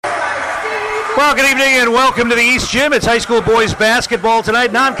Well, good evening and welcome to the East Gym. It's high school boys basketball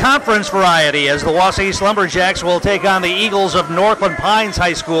tonight, non-conference variety, as the Wausau East Lumberjacks will take on the Eagles of Northland Pines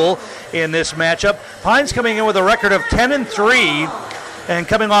High School in this matchup. Pines coming in with a record of 10-3 and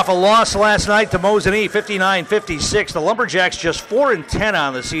coming off a loss last night to Mosinee, 59-56. The Lumberjacks just 4-10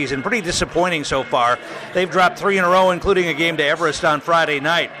 on the season. Pretty disappointing so far. They've dropped 3 in a row, including a game to Everest on Friday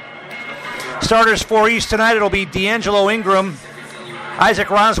night. Starters for East tonight, it'll be D'Angelo Ingram, Isaac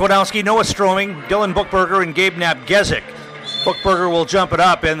Rozwadowski, Noah Stroming, Dylan Bookberger, and Gabe Napgezik. Bookberger will jump it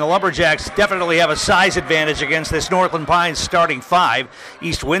up, and the Lumberjacks definitely have a size advantage against this Northland Pines starting 5.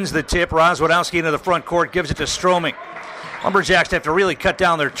 East wins the tip. Rozwadowski into the front court, gives it to Stroming. Lumberjacks have to really cut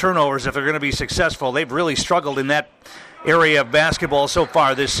down their turnovers if they're going to be successful. They've really struggled in that area of basketball so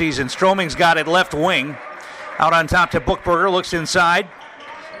far this season. Stroming's got it left wing. Out on top to Bookberger, looks inside.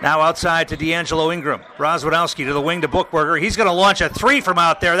 Now outside to D'Angelo Ingram. Rozwadowski to the wing to Bookberger. He's going to launch a 3 from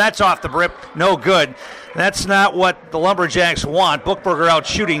out there. That's off the grip. No good. That's not what the Lumberjacks want. Bookberger out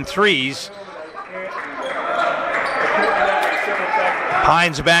shooting threes.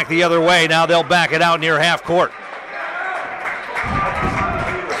 Pines back the other way. Now they'll back it out near half court.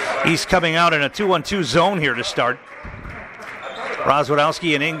 East coming out in a 2-on-2 zone here to start.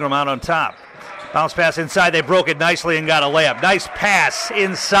 Rozwadowski and Ingram out on top. Bounce pass inside. They broke it nicely and got a layup. Nice pass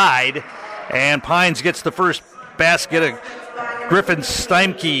inside. And Pines gets the first basket. Griffin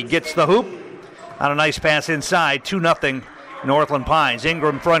Steimke gets the hoop. On a nice pass inside. 2-0 Northland Pines.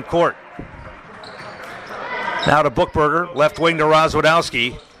 Ingram front court. Now to Bookberger. Left wing to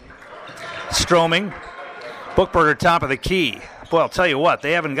Rozwadowski. Stroming. Bookberger top of the key. Well, I'll tell you what,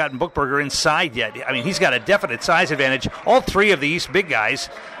 they haven't gotten Bookberger inside yet. I mean, he's got a definite size advantage. All 3 of the East big guys,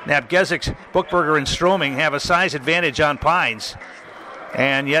 Napgezik, Bookberger, and Stroming, have a size advantage on Pines.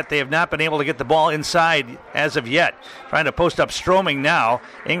 And yet they have not been able to get the ball inside as of yet. Trying to post up Stroming now.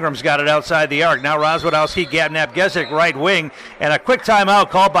 Ingram's got it outside the arc. Now Rozwadowski, Gab Napgezik, right wing. And a quick timeout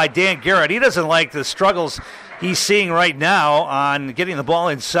called by Dan Garrett. He doesn't like the struggles he's seeing right now on getting the ball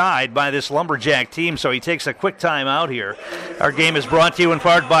inside by this Lumberjack team, so he takes a quick timeout here. Our game is brought to you in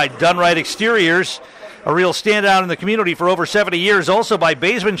part by Dunright Exteriors, a real standout in the community for over 70 years. Also by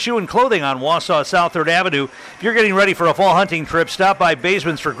Baseman Shoe and Clothing on Wausau South 3rd Avenue. If you're getting ready for a fall hunting trip, stop by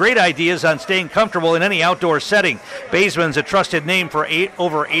Baseman's for great ideas on staying comfortable in any outdoor setting. Baseman's a trusted name for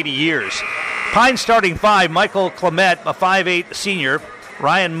over 80 years. Pine starting 5, Michael Clement, a 5'8 senior.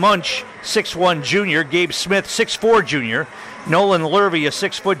 Ryan Munch, 6'1 junior. Gabe Smith, 6'4 junior. Nolan Lurvey, a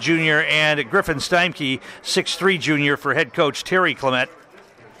 6-foot junior. And Griffin Steimke, 6'3 junior for head coach Terry Clement.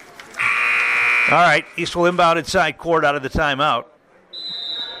 All right, East will inbound inside court out of the timeout.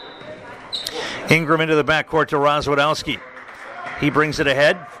 Ingram into the backcourt to Rozwadowski. He brings it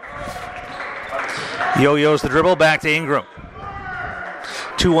ahead. Yo-yo's the dribble, back to Ingram.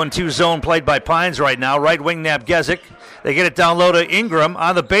 2-1-2 zone played by Pines right now. Right wing Napgezik. They get it down low to Ingram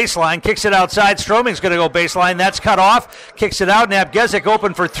on the baseline. Kicks it outside. Stroming's going to go baseline. That's cut off. Kicks it out. Napgezik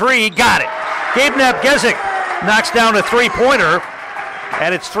open for 3. Got it. Gabe Napgezik knocks down a three-pointer.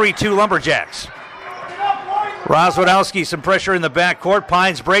 And it's 3-2 Lumberjacks. Rozwadowski, some pressure in the backcourt.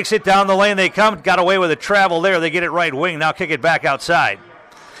 Pines breaks it down the lane. They come. Got away with a travel there. They get it right wing. Now kick it back outside.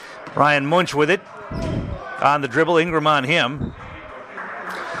 Ryan Munch with it. On the dribble. Ingram on him.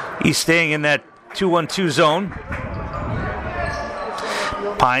 He's staying in that 2-1-2 zone.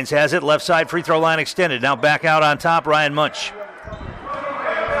 Pines has it, left side free throw line extended. Now back out on top, Ryan Munch.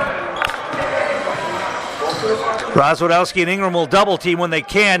 Rozwadowski and Ingram will double team when they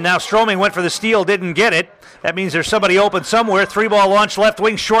can. Now Stroming went for the steal, didn't get it. That means there's somebody open somewhere. 3-ball launch, left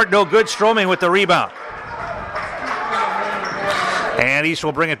wing short, no good. Stroming with the rebound. And East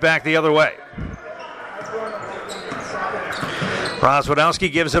will bring it back the other way.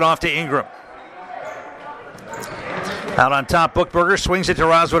 Rozwadowski gives it off to Ingram. Out on top, Bookberger swings it to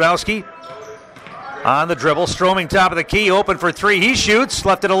Rozwadowski. On the dribble, Stroming top of the key, open for 3. He shoots,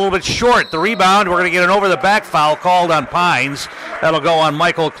 left it a little bit short. The rebound, we're going to get an over-the-back foul called on Pines. That'll go on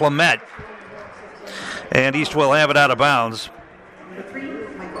Michael Clement. And East will have it out of bounds.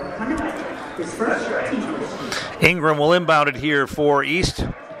 Ingram will inbound it here for East.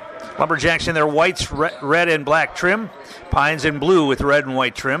 Lumberjacks in their whites, red and black trim. Pines in blue with red and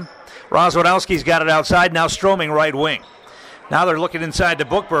white trim. Rozwadowski's got it outside. Now Stroming right wing. Now they're looking inside to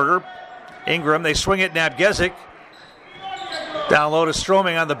Bookberger. Ingram, they swing it. Napgezik. Down low to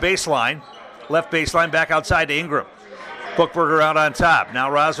Stroming on the baseline. Left baseline, back outside to Ingram. Bookberger out on top. Now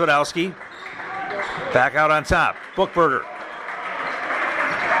Rozwadowski. Back out on top. Bookberger.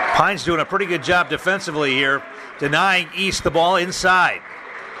 Pines doing a pretty good job defensively here, denying East the ball inside.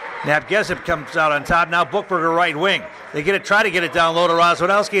 Napgesik comes out on top. Now Bookberger right wing. They try to get it down low to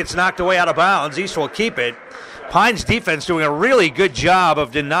Rozwadowski. It's knocked away out of bounds. East will keep it. Pines defense doing a really good job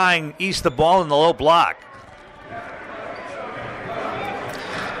of denying East the ball in the low block.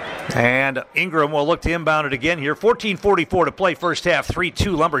 And Ingram will look to inbound it again here. 14:44 to play first half.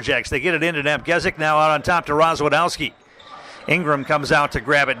 3-2 Lumberjacks. They get it into Napgesik. Now out on top to Rozwadowski. Ingram comes out to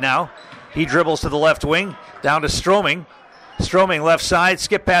grab it now. He dribbles to the left wing. Down to Stroming. Stroming left side.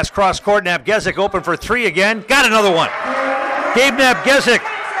 Skip pass cross court. Napgesik open for three again. Got another one. Gabe Napgesik.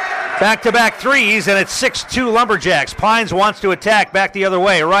 Back-to-back threes, and it's 6-2 Lumberjacks. Pines wants to attack back the other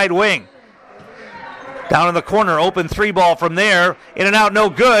way, right wing. Down in the corner, open three ball from there. In and out, no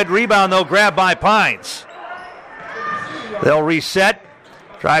good. Rebound, though, grabbed by Pines. They'll reset.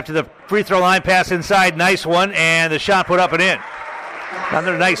 Drive to the free throw line, pass inside, nice one, and the shot put up and in.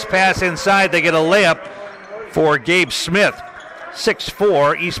 Another nice pass inside. They get a layup for Gabe Smith.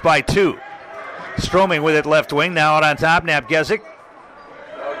 6-4, East by 2. Stroming with it left wing, now out on top, Napgesik.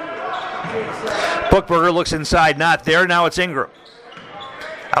 Bookberger looks inside, not there. Now it's Ingram.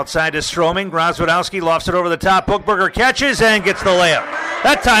 Outside to Stroming. Rozwadowski lofts it over the top. Bookberger catches and gets the layup.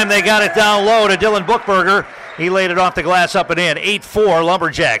 That time they got it down low to Dylan Bookberger. He laid it off the glass up and in. 8-4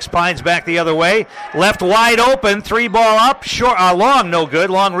 Lumberjacks. Pines back the other way. Left wide open. Three ball up. Short, long, no good.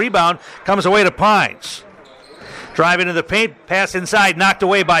 Long rebound. Comes away to Pines. Drive into the paint. Pass inside. Knocked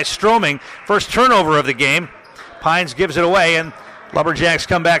away by Stroming. First turnover of the game. Pines gives it away and Lumberjacks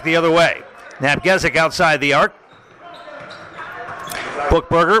come back the other way. Napgesik outside the arc.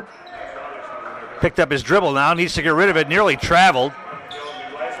 Bookberger picked up his dribble now. Needs to get rid of it. Nearly traveled.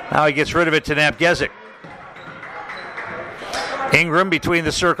 Now he gets rid of it to Napgesik. Ingram between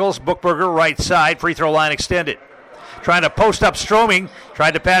the circles. Bookberger right side. Free throw line extended. Trying to post up Stroming.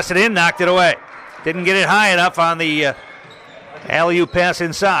 Tried to pass it in. Knocked it away. Didn't get it high enough on the alley-oop pass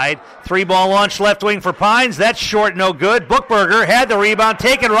inside. Three ball launch left wing for Pines. That's short, no good. Bookberger had the rebound,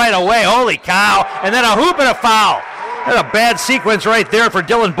 taken right away. Holy cow. And then a hoop and a foul. That's a bad sequence right there for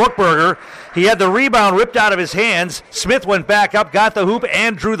Dylan Bookberger. He had the rebound ripped out of his hands. Smith went back up, got the hoop,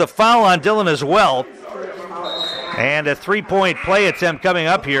 and drew the foul on Dylan as well. And a three-point play attempt coming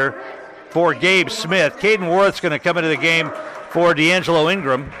up here for Gabe Smith. Caden Worth's going to come into the game for D'Angelo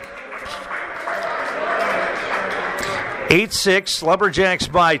Ingram. 8-6, Lumberjacks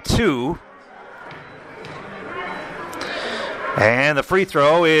by 2. And the free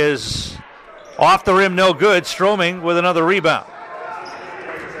throw is off the rim, no good. Stroming with another rebound.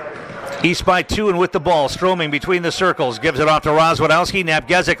 East by 2 and with the ball. Stroming between the circles. Gives it off to Rozwadowski.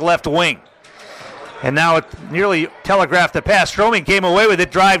 Napgesik left wing. And now it nearly telegraphed the pass. Stroming came away with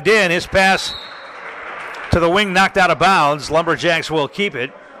it, drived in. His pass to the wing knocked out of bounds. Lumberjacks will keep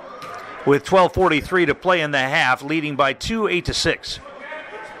it with 12:43 to play in the half, leading by 2, 8-6.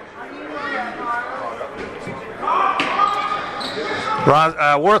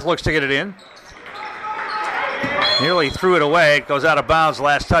 Worth looks to get it in. Nearly threw it away. It goes out of bounds.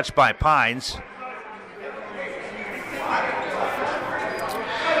 Last touch by Pines.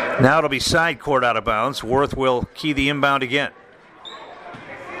 Now it'll be side court out of bounds. Worth will key the inbound again.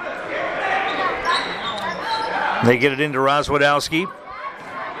 They get it into Rozwadowski.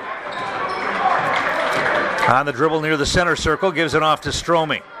 On the dribble near the center circle, gives it off to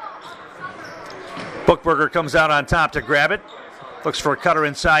Stroming. Bookberger comes out on top to grab it. Looks for a cutter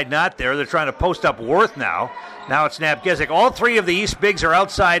inside, not there. They're trying to post up Worth now. Now it's Napgesik. All three of the East bigs are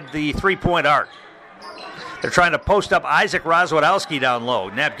outside the three-point arc. They're trying to post up Isaac Rozwadowski down low.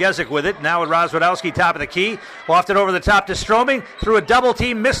 Napgesik with it. Now with Rozwadowski top of the key. Lofted over the top to Stroming. Through a double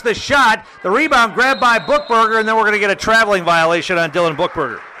team, missed the shot. The rebound grabbed by Bookberger, and then we're going to get a traveling violation on Dylan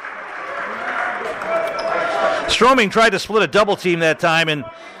Bookberger. Stroming tried to split a double team that time, and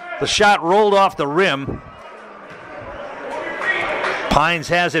the shot rolled off the rim. Pines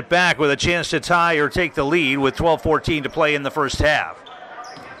has it back with a chance to tie or take the lead with 12:14 to play in the first half.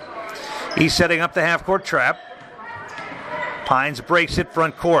 He's setting up the half-court trap. Pines breaks it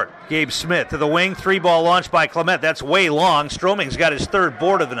front court. Gabe Smith to the wing. Three-ball launch by Clement. That's way long. Stroming's got his third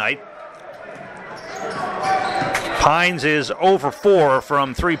board of the night. Pines is 0 for 4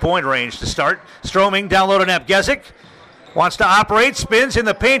 from three-point range to start. Stroming down low to Napgesik. Wants to operate, spins in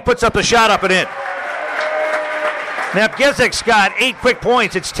the paint, puts up the shot up and in. Napgesik's got 8 quick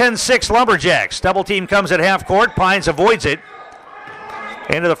points. It's 10-6 Lumberjacks. Double team comes at half court. Pines avoids it.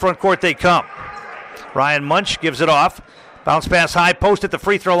 Into the front court they come. Ryan Munch gives it off. Bounce pass high post at the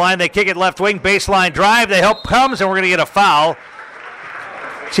free throw line. They kick it left wing. Baseline drive. The help comes, and we're going to get a foul.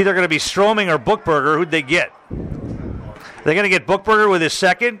 It's either going to be Stroming or Bookberger. Who'd they get? They're going to get Bookberger with his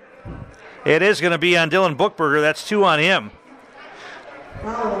second. It is going to be on Dylan Bookberger. That's 2 on him.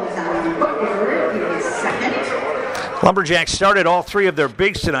 Lumberjacks started all three of their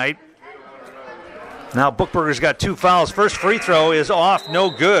bigs tonight. Now Bookberger's got 2 fouls. First free throw is off, no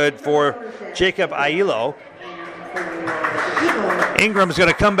good for Jacob Aiello. Ingram's going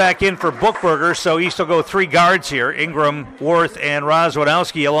to come back in for Bookberger, so East will go 3 guards here. Ingram, Worth, and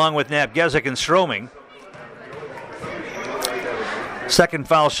Rozwadowski, along with Napgezik and Stroming. Second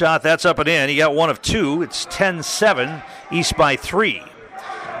foul shot, that's up and in. He got 1 of 2. It's 10-7, East by 3.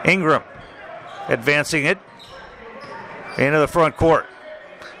 Ingram advancing it into the front court.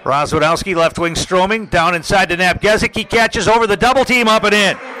 Rozwadowski, left wing Stroming, down inside to Napgezik. He catches over the double team, up and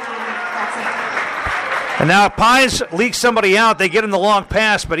in. And now Pines leaks somebody out. They get him the long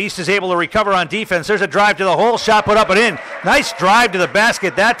pass, but East is able to recover on defense. There's a drive to the hole, shot put up and in. Nice drive to the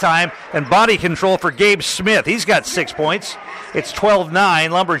basket that time, and body control for Gabe Smith. He's got 6 points. It's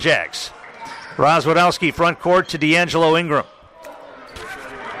 12-9 Lumberjacks. Rozwadowski front court to D'Angelo Ingram.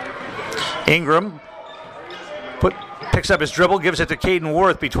 Ingram picks up his dribble, gives it to Caden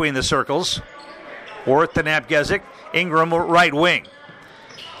Worth between the circles. Worth to Napgezik. Ingram right wing.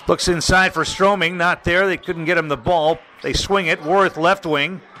 Looks inside for Stroming, not there. They couldn't get him the ball. They swing it. Worth left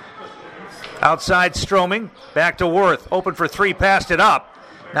wing. Outside Stroming. Back to Worth. Open for 3, passed it up.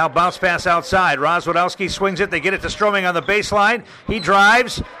 Now bounce pass outside. Rozwadowski swings it. They get it to Stroming on the baseline. He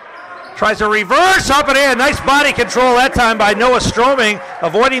drives. Tries to reverse, up and in. Nice body control that time by Noah Stroming,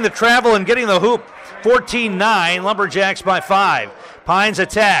 avoiding the travel and getting the hoop. 14-9, Lumberjacks by 5. Pines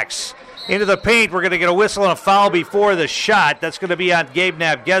attacks. Into the paint, we're going to get a whistle and a foul before the shot. That's going to be on Gabe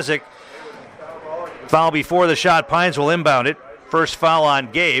Napgezik. Foul before the shot. Pines will inbound it. First foul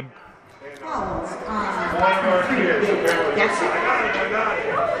on Gabe.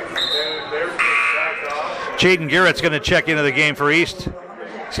 Jaden Garrett's going to check into the game for East.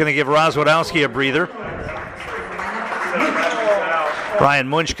 He's going to give Rozwadowski a breather. Ryan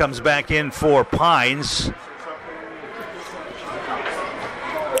Munch comes back in for Pines.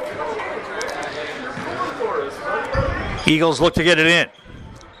 Eagles look to get it in.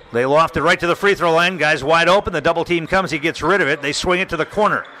 They loft it right to the free throw line. Guys wide open. The double team comes. He gets rid of it. They swing it to the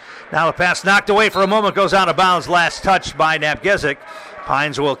corner. Now the pass knocked away for a moment. Goes out of bounds. Last touch by Napgezik.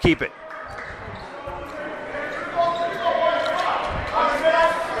 Pines will keep it.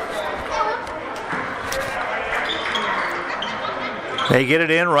 They get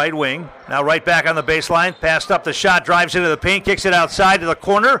it in, right wing. Now right back on the baseline. Passed up the shot, drives into the paint, kicks it outside to the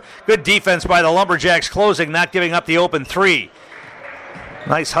corner. Good defense by the Lumberjacks closing, not giving up the open 3.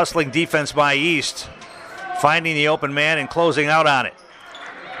 Nice hustling defense by East. Finding the open man and closing out on it.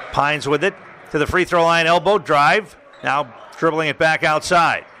 Pines with it to the free throw line, elbow, drive. Now dribbling it back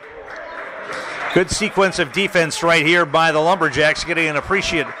outside. Good sequence of defense right here by the Lumberjacks, getting an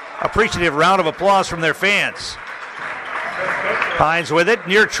appreciative round of applause from their fans. Pines with it,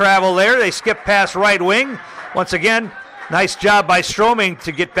 near travel there. They skip past right wing. Once again, nice job by Stroming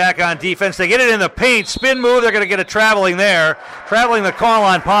to get back on defense. They get it in the paint, spin move. They're going to get a traveling there. Traveling the call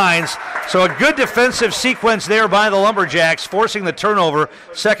on Pines. So a good defensive sequence there by the Lumberjacks, forcing the turnover.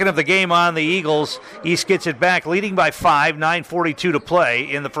 Second of the game on the Eagles. East gets it back, leading by 5, 9:42 to play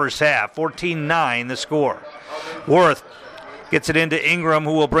in the first half. 14-9 the score. Worth gets it into Ingram,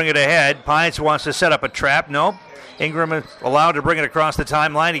 who will bring it ahead. Pines wants to set up a trap. Nope. Ingram is allowed to bring it across the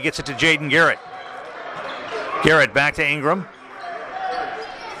timeline. He gets it to Jaden Garrett. Garrett back to Ingram.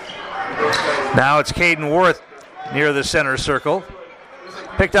 Now it's Caden Worth near the center circle.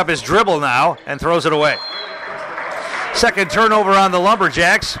 Picked up his dribble now and throws it away. Second turnover on the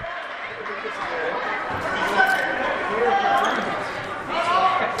Lumberjacks.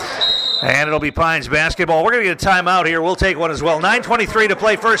 And it'll be Pines basketball. We're going to get a timeout here. We'll take one as well. 9:23 to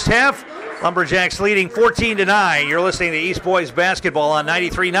play first half. Lumberjacks leading 14-9. You're listening to East Boys basketball on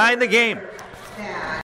 93.9 The Game.